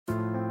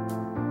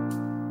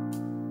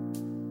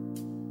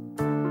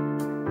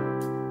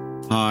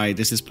Hi,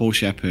 this is Paul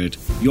Shepherd,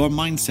 your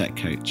mindset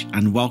coach,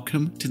 and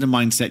welcome to the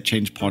Mindset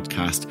Change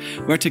podcast,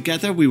 where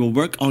together we will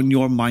work on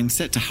your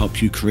mindset to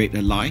help you create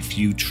the life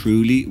you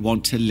truly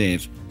want to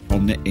live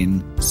from the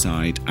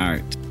inside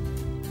out.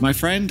 My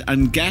friend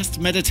and guest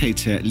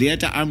meditator, Leah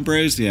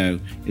Ambrosio,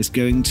 is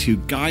going to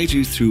guide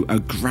you through a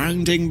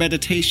grounding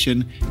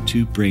meditation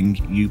to bring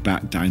you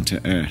back down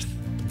to earth.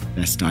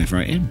 Let's dive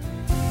right in.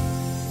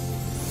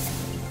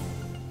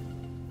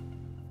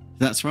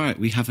 That's right,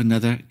 we have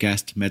another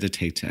guest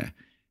meditator.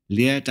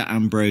 Leah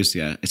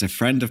Ambrosio is a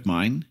friend of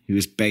mine who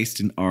is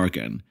based in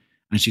Oregon,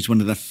 and she's one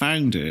of the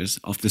founders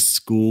of the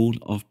School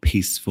of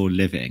Peaceful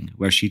Living,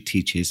 where she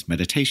teaches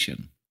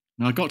meditation.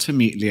 Now, I got to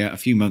meet Leah a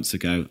few months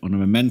ago on a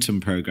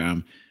momentum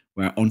program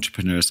where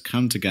entrepreneurs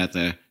come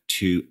together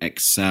to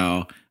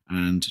excel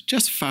and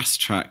just fast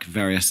track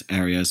various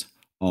areas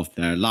of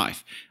their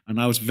life.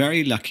 And I was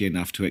very lucky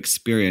enough to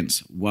experience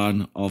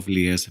one of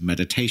Leah's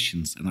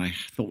meditations, and I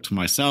thought to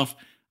myself,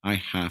 I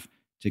have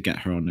to get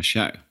her on the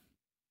show.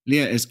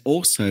 Leah is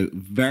also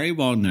very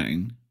well known,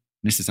 and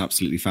this is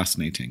absolutely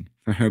fascinating,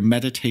 for her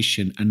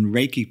meditation and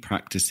Reiki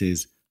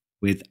practices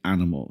with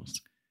animals.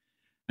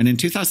 And in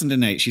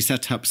 2008, she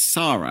set up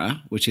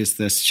SARA, which is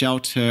the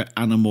Shelter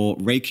Animal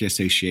Reiki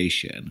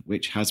Association,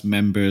 which has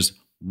members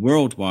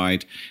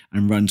worldwide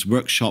and runs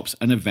workshops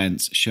and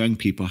events showing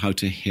people how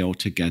to heal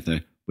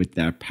together with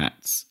their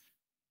pets.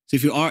 So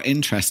if you are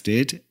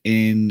interested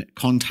in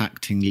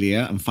contacting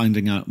Leah and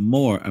finding out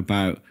more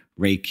about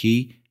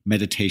Reiki,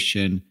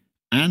 meditation,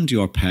 and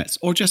your pets,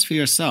 or just for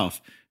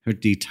yourself, her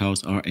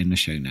details are in the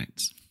show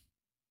notes.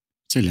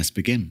 So let's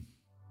begin.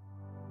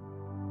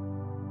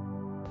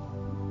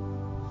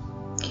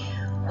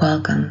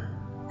 Welcome.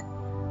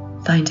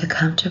 Find a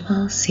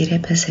comfortable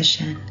seated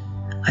position,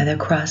 either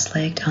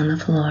cross-legged on the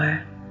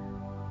floor,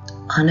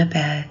 on a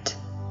bed,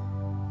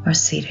 or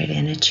seated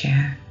in a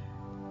chair.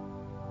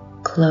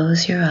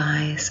 Close your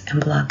eyes and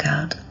block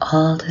out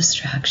all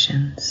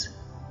distractions.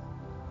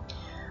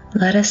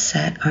 Let us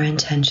set our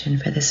intention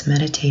for this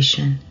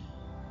meditation.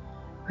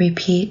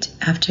 Repeat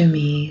after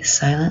me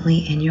silently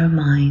in your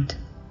mind.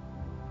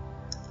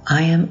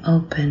 I am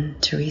open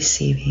to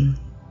receiving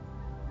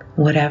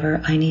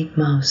whatever I need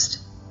most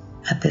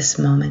at this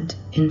moment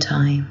in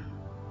time.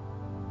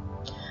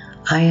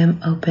 I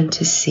am open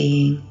to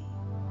seeing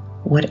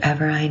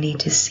whatever I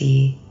need to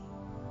see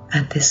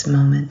at this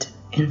moment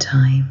in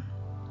time.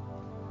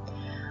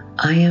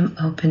 I am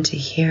open to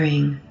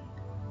hearing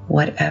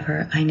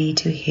whatever I need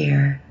to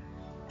hear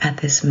at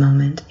this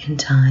moment in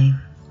time.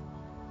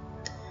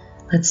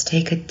 Let's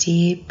take a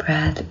deep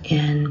breath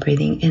in,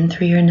 breathing in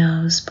through your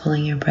nose,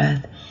 pulling your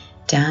breath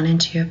down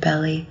into your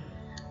belly.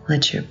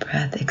 Let your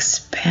breath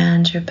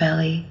expand your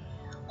belly,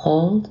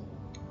 hold,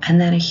 and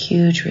then a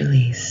huge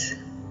release.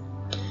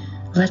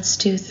 Let's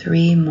do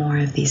 3 more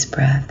of these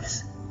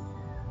breaths,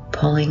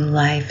 pulling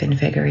life,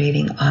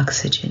 invigorating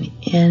oxygen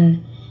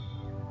in,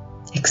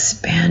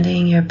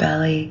 expanding your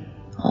belly,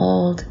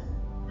 hold,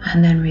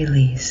 and then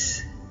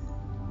release.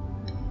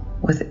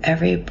 With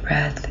every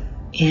breath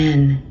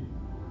in,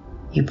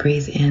 you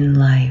breathe in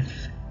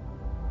life.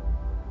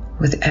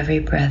 With every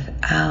breath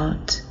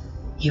out,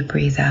 you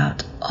breathe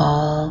out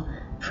all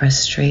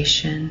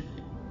frustration,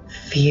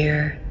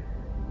 fear,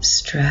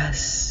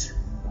 stress,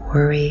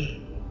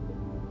 worry.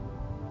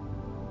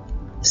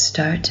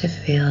 Start to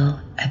feel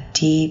a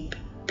deep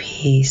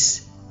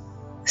peace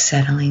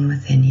settling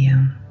within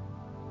you.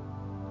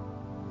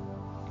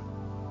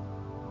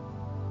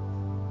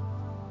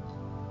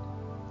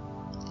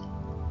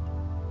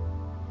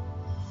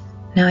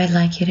 Now I'd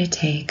like you to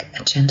take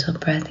a gentle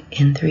breath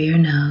in through your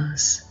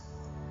nose,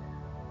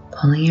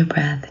 pulling your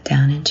breath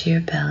down into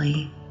your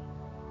belly,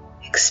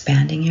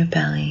 expanding your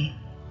belly,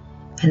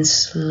 and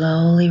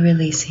slowly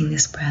releasing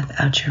this breath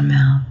out your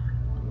mouth.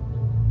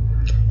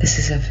 This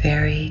is a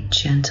very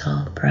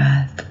gentle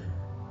breath.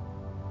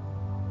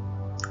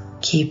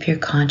 Keep your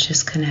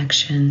conscious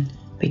connection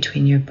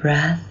between your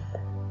breath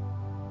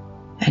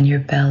and your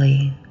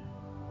belly.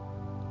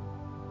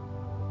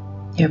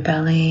 Your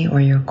belly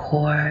or your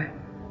core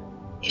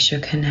is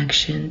your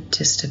connection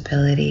to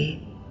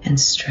stability and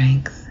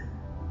strength.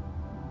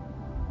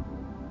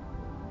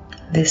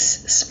 This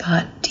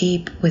spot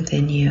deep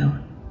within you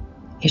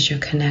is your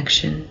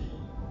connection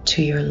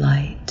to your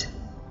light.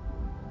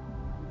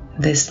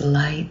 This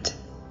light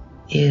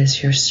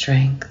is your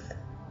strength.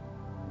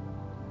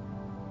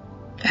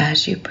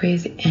 As you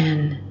breathe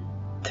in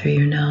through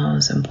your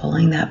nose and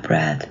pulling that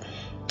breath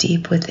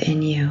deep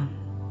within you,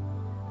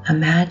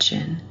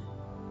 imagine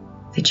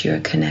that you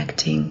are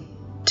connecting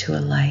to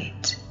a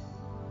light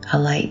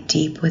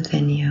deep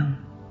within you.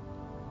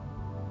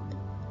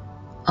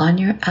 On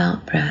your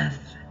out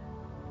breath,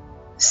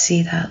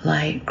 see that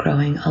light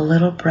growing a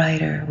little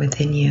brighter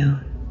within you.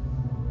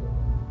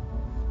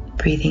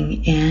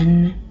 Breathing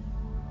in,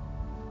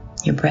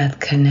 your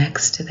breath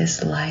connects to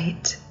this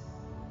light,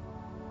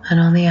 and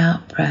on the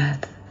out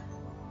breath,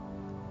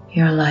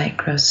 your light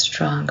grows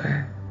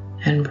stronger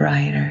and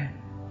brighter.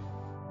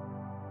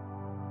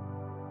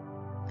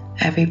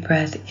 Every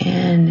breath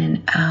in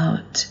and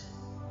out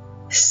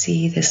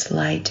See this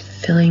light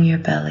filling your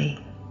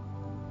belly.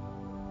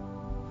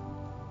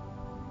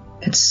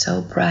 It's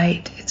so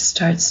bright, it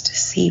starts to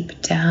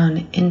seep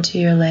down into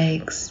your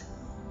legs,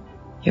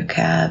 your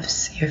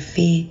calves, your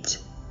feet.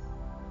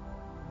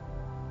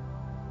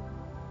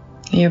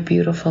 Your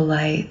beautiful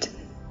light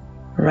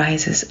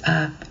rises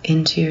up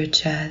into your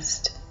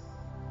chest,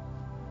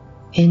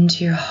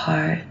 into your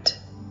heart,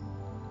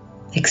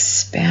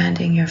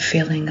 expanding your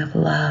feeling of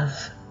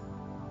love.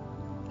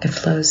 It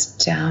flows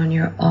down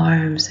your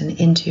arms and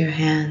into your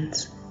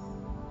hands.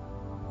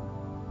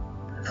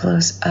 It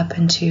flows up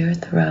into your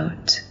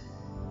throat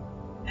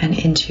and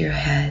into your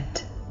head.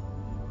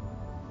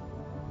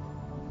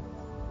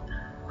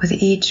 With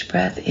each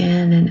breath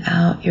in and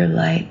out, your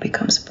light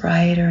becomes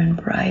brighter and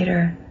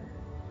brighter.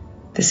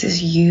 This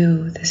is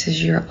you. This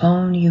is your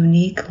own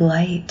unique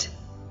light.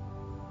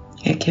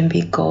 It can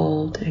be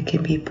gold. It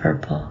can be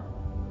purple.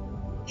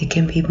 It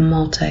can be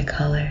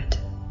multicolored.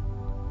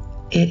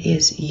 It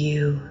is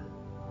you.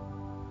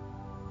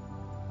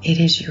 It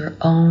is your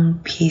own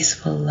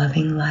peaceful,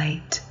 loving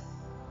light.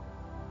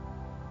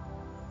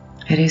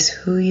 It is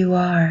who you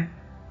are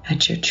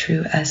at your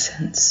true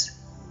essence.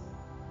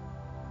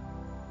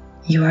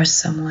 You are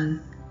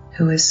someone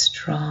who is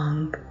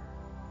strong,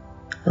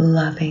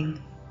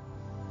 loving,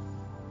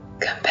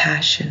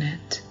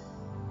 compassionate,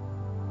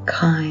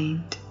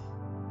 kind,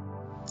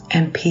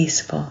 and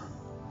peaceful.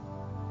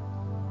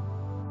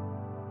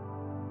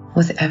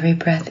 With every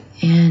breath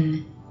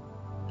in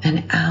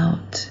and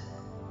out,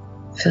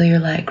 feel your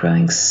light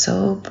growing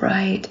so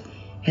bright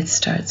it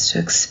starts to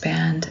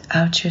expand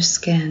out your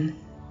skin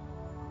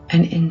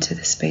and into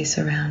the space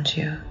around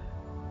you.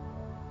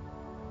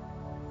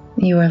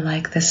 You are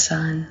like the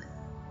sun.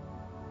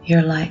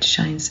 Your light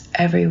shines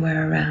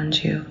everywhere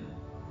around you,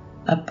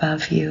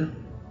 above you,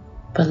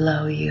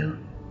 below you.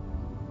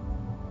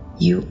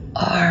 You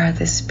are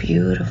this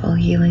beautiful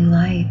healing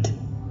light.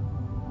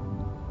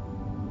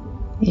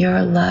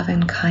 Your love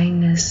and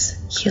kindness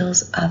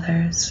heals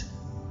others.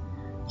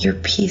 Your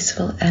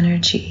peaceful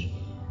energy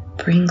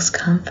brings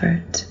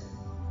comfort.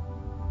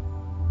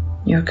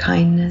 Your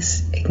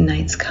kindness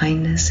ignites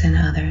kindness in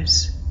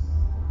others.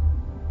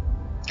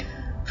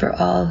 For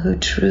all who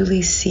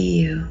truly see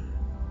you,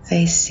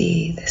 they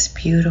see this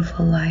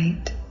beautiful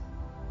light.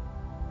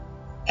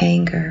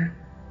 Anger,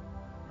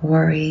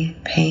 worry,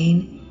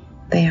 pain,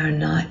 they are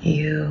not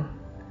you.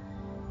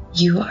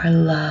 You are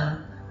love,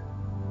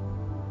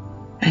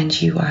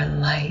 and you are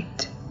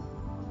light,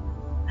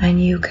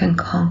 and you can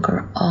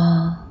conquer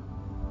all.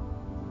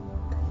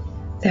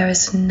 There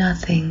is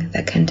nothing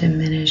that can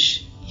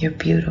diminish your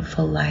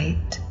beautiful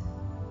light.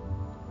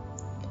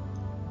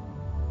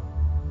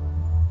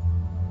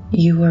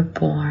 You were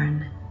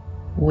born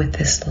with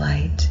this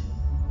light.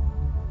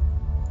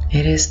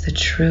 It is the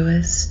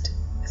truest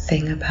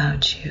thing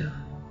about you.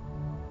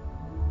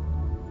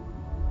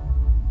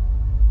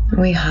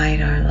 We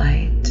hide our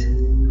light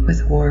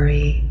with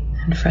worry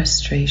and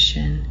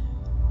frustration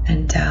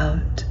and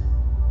doubt.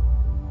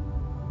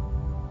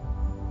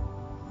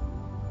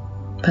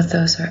 But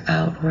those are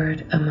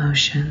outward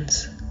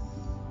emotions.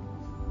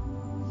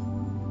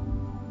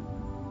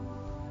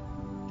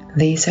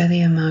 These are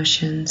the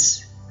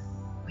emotions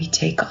we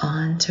take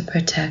on to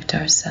protect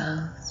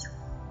ourselves.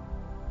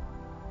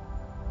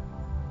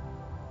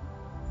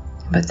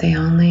 But they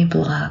only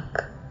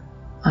block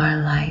our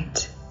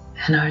light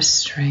and our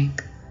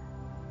strength.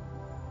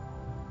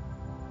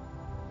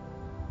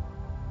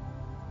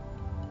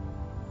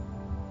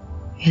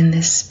 In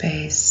this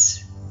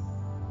space,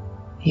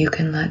 you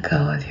can let go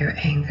of your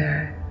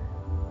anger.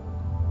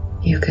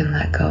 You can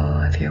let go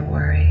of your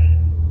worry.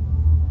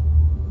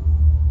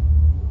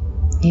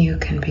 You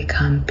can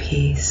become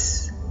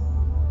peace.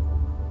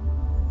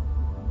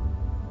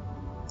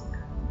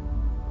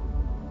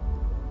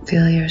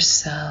 Feel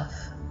yourself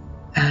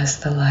as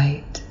the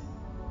light.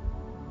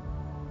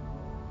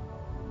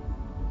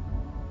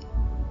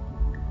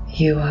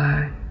 You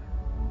are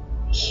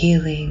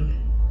healing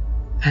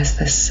as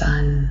the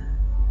sun.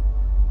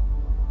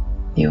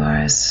 You are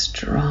as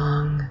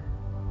strong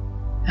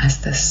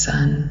as the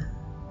sun.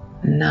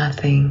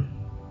 Nothing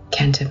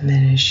can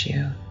diminish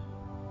you.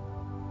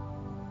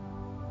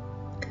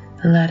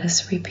 Let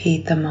us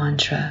repeat the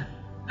mantra,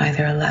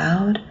 either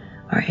aloud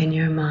or in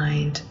your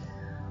mind.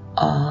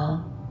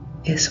 All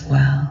is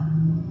well.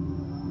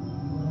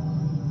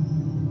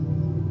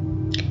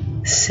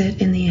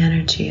 Sit in the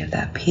energy of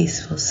that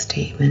peaceful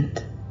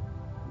statement.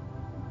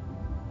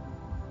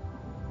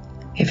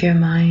 If your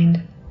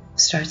mind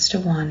starts to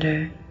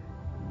wander,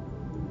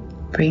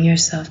 bring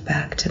yourself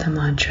back to the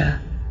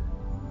mantra,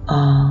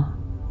 all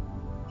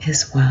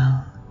is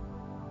well.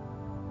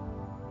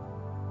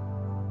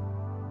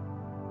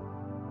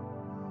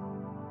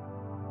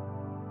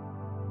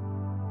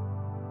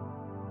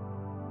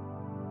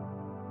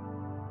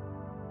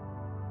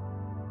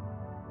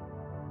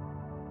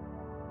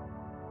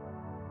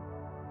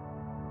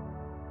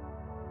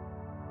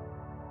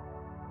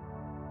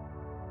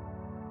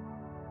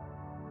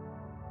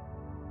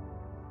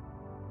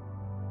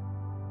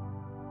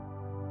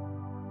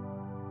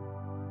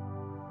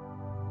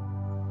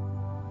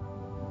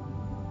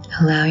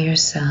 Allow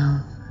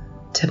yourself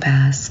to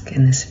bask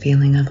in this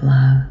feeling of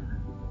love.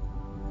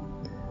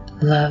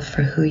 Love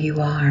for who you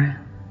are.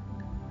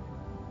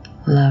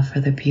 Love for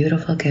the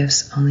beautiful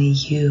gifts only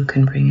you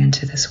can bring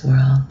into this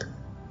world.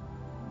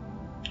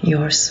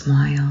 Your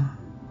smile,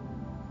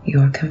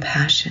 your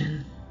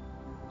compassion,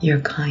 your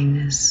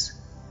kindness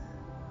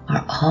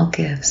are all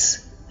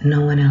gifts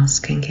no one else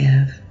can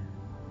give.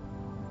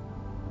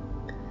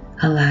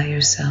 Allow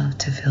yourself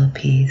to feel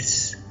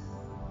peace.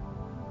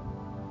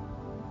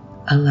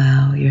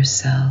 Allow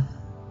yourself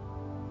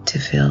to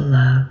feel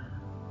love.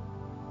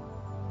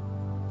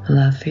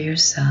 Love for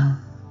yourself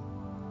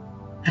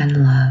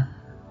and love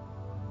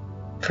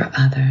for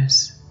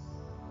others.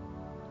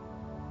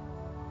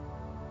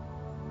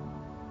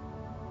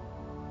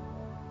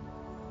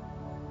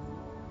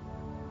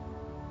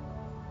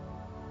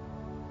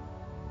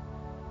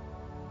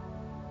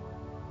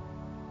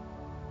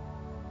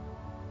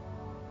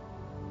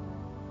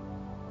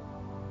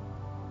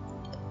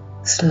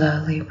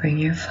 Slowly bring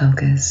your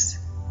focus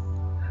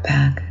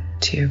back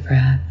to your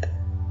breath,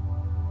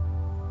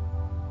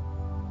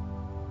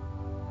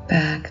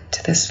 back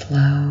to the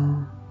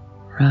slow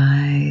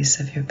rise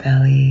of your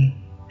belly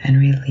and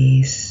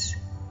release.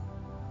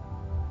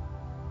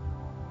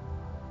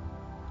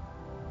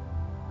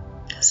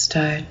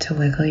 Start to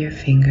wiggle your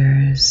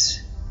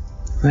fingers,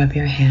 rub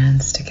your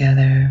hands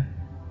together.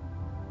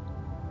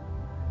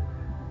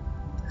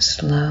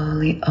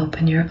 Slowly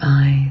open your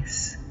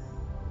eyes.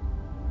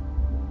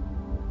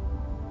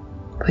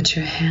 Put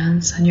your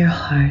hands on your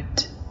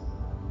heart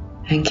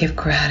and give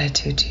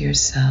gratitude to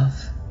yourself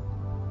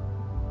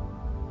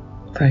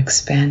for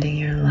expanding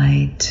your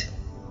light,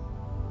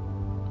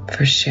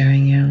 for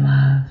sharing your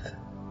love.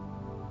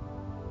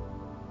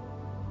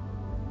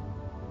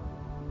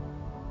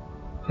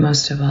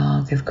 Most of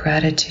all, give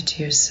gratitude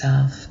to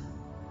yourself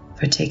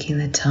for taking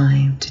the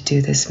time to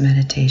do this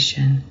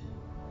meditation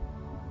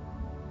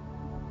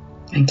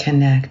and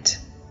connect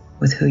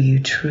with who you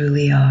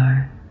truly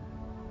are,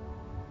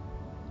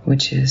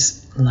 which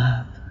is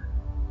love.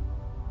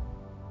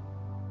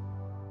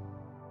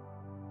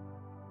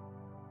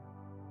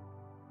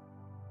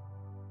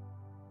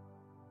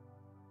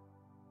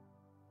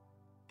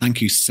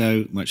 Thank you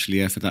so much,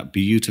 Leah, for that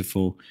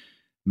beautiful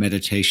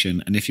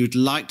meditation. And if you'd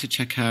like to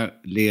check out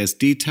Leah's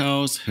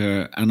details,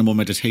 her animal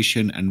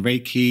meditation and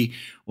Reiki,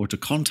 or to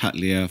contact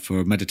Leah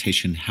for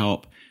meditation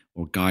help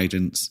or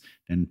guidance,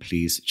 then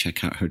please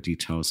check out her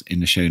details in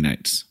the show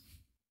notes.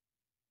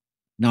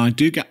 Now, I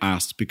do get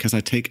asked, because I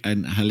take a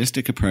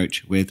holistic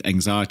approach with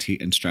anxiety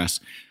and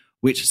stress,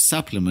 which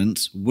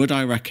supplements would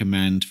I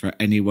recommend for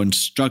anyone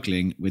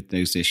struggling with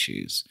those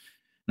issues?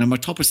 Now, my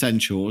top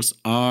essentials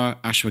are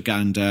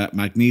ashwagandha,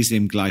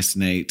 magnesium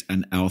glycinate,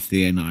 and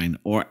L-theanine,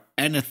 or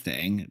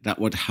anything that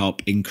would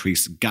help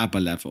increase GABA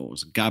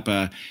levels.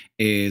 GABA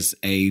is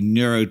a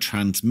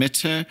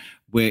neurotransmitter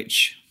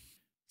which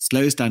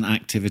slows down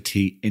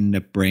activity in the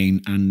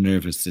brain and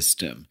nervous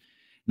system.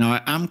 Now,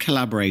 I am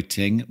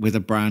collaborating with a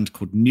brand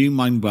called New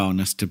Mind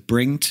Wellness to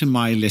bring to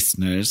my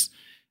listeners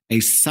a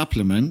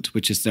supplement,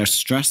 which is their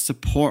stress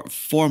support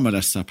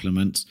formula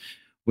supplement,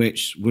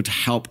 which would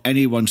help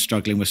anyone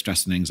struggling with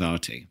stress and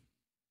anxiety.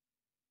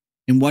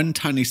 In one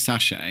tiny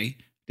sachet,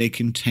 they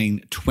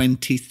contain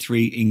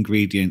 23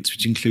 ingredients,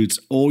 which includes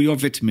all your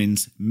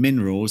vitamins,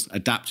 minerals,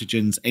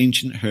 adaptogens,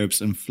 ancient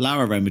herbs, and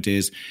flower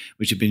remedies,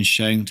 which have been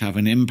shown to have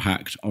an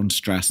impact on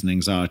stress and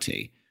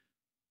anxiety.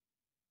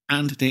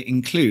 And they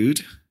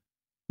include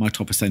my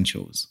top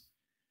essentials.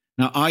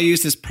 Now, I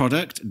use this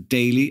product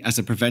daily as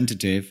a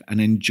preventative and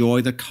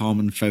enjoy the calm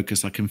and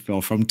focus I can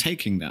feel from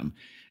taking them.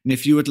 And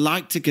if you would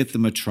like to give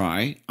them a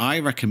try, I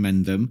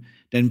recommend them,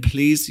 then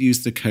please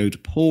use the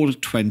code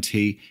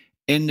PAUL20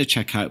 in the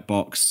checkout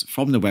box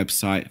from the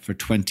website for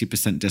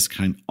 20%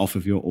 discount off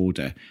of your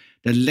order.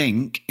 The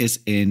link is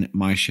in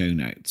my show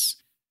notes.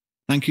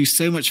 Thank you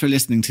so much for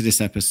listening to this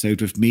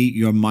episode with me,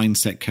 your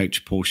mindset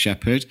coach, Paul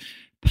Shepherd.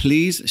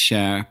 Please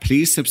share,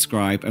 please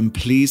subscribe, and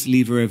please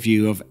leave a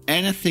review of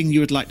anything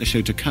you would like the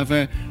show to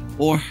cover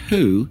or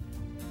who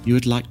you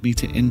would like me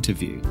to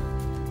interview.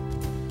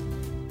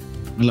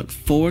 I look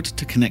forward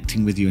to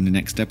connecting with you in the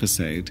next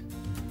episode.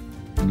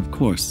 And of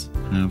course,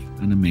 have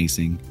an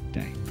amazing